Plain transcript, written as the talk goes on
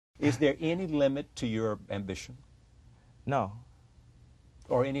Is there any limit to your ambition? No.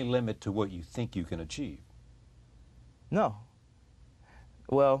 Or any limit to what you think you can achieve? No.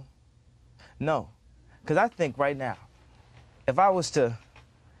 Well, no. Because I think right now, if I was to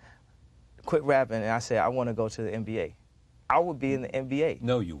quit rapping and I say I want to go to the NBA, I would be in the NBA.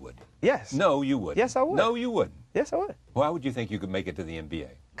 No, you wouldn't. Yes. No, you wouldn't. Yes, I would. No, you wouldn't. Yes, I would. Why would you think you could make it to the NBA?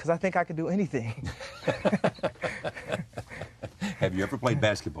 Because I think I could do anything. Have you ever played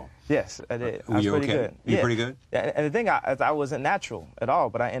basketball? Yes, I did. Were I was you pretty okay? good. You yeah. pretty good? And the thing, I wasn't natural at all,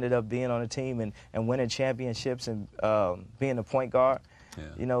 but I ended up being on a team and winning championships and being a point guard. Yeah.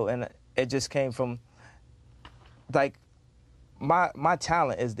 You know, and it just came from, like, my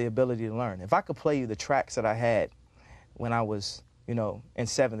talent is the ability to learn. If I could play you the tracks that I had when I was, you know, in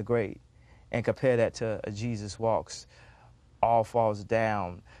 7th grade and compare that to a Jesus Walks, All Falls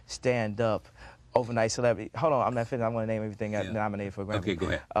Down, Stand Up, Overnight Celebrity. Hold on, I'm not finished. I'm going to name everything nominated for a Grammy. Okay, go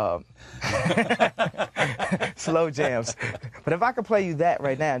ahead. Slow jams. But if I could play you that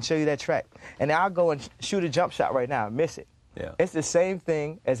right now and show you that track, and then I'll go and shoot a jump shot right now and miss it. Yeah. It's the same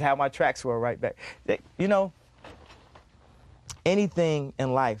thing as how my tracks were right back. You know, anything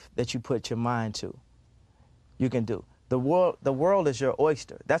in life that you put your mind to, you can do. The world is your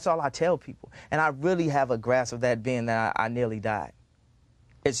oyster. That's all I tell people. And I really have a grasp of that, being that I nearly died.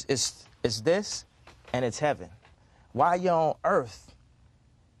 It's this, and it's heaven. While you're on earth,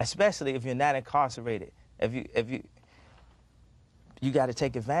 especially if you're not incarcerated, if you got to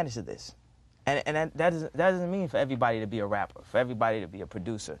take advantage of this. And that doesn't mean for everybody to be a rapper, for everybody to be a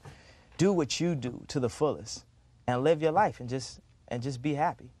producer. Do what you do to the fullest and live your life and just be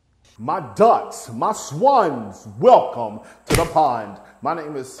happy. My ducks, my swans, welcome to the pond. My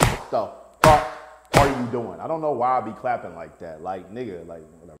name is, what the fuck are you doing? I don't know why I be clapping like that. Like, nigga, like,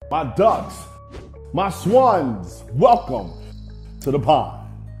 whatever. My ducks, my swans, welcome to the pond.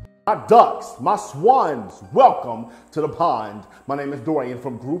 My ducks, my swans, welcome to the pond. My name is Dorian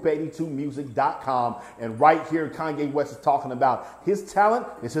from Group82music.com. And right here, Kanye West is talking about his talent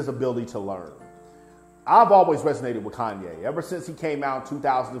is his ability to learn. I've always resonated with Kanye. Ever since he came out in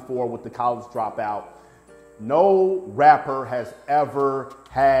 2004 with the College Dropout, no rapper has ever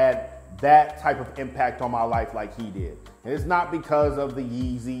had that type of impact on my life like he did. And it's not because of the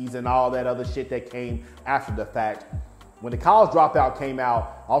Yeezys and all that other shit that came after the fact. When the College Dropout came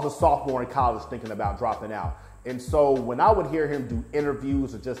out, I was a sophomore in college thinking about dropping out. And so when I would hear him do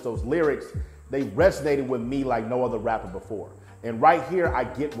interviews or just those lyrics, they resonated with me like no other rapper before. And right here, I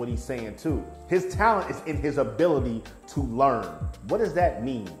get what he's saying too. His talent is in his ability to learn. What does that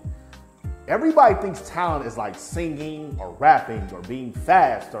mean? Everybody thinks talent is like singing or rapping or being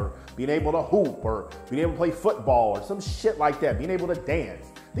fast or being able to hoop or being able to play football or some shit like that, being able to dance.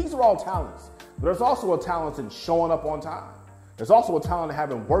 These are all talents. But there's also a talent in showing up on time. There's also a talent in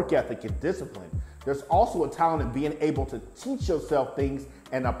having work ethic and discipline. There's also a talent in being able to teach yourself things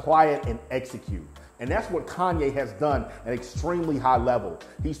and apply it and execute. And that's what Kanye has done at an extremely high level.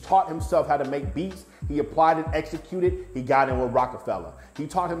 He's taught himself how to make beats. He applied it, executed. He got in with Rockefeller. He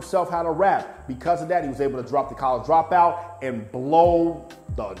taught himself how to rap. Because of that, he was able to drop the College Dropout and blow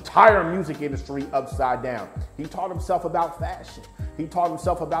the entire music industry upside down. He taught himself about fashion. He taught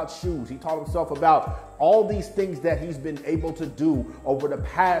himself about shoes. He taught himself about all these things that he's been able to do over the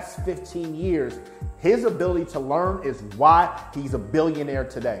past 15 years. His ability to learn is why he's a billionaire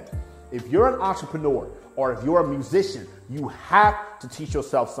today. If you're an entrepreneur or if you're a musician, you have to teach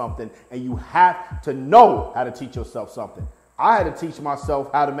yourself something and you have to know how to teach yourself something. I had to teach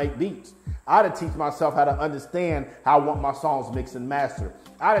myself how to make beats. I had to teach myself how to understand how I want my songs mixed and mastered.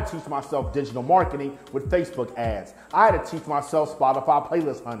 I had to teach myself digital marketing with Facebook ads. I had to teach myself Spotify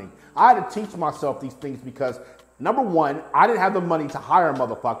playlist hunting. I had to teach myself these things because, number one, I didn't have the money to hire a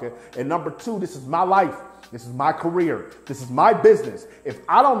motherfucker. And number two, this is my life. This is my career. This is my business. If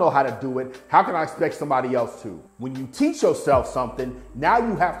I don't know how to do it, how can I expect somebody else to? When you teach yourself something, now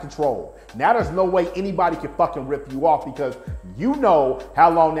you have control. Now there's no way anybody can fucking rip you off because you know how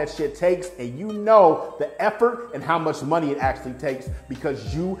long that shit takes and you know the effort and how much money it actually takes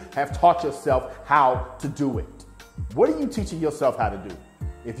because you have taught yourself how to do it. What are you teaching yourself how to do?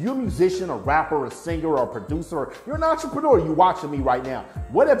 If you're a musician, a rapper, a singer, or a producer, or you're an entrepreneur, you're watching me right now,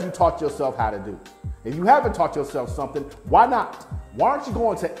 what have you taught yourself how to do? If you haven't taught yourself something, why not? Why aren't you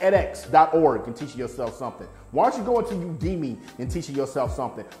going to edX.org and teaching yourself something? Why aren't you going to Udemy and teaching yourself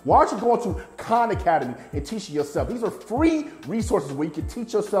something? Why aren't you going to Khan Academy and teaching yourself? These are free resources where you can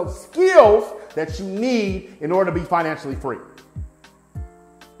teach yourself skills that you need in order to be financially free.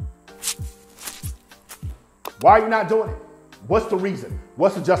 Why are you not doing it? What's the reason?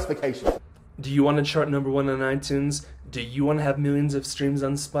 What's the justification? Do you want to chart #1 on iTunes? Do you want to have millions of streams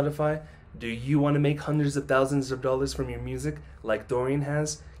on Spotify? Do you want to make hundreds of thousands of dollars from your music like Dorian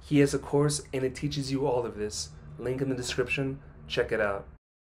has? He has a course and it teaches you all of this. Link in the description. Check it out.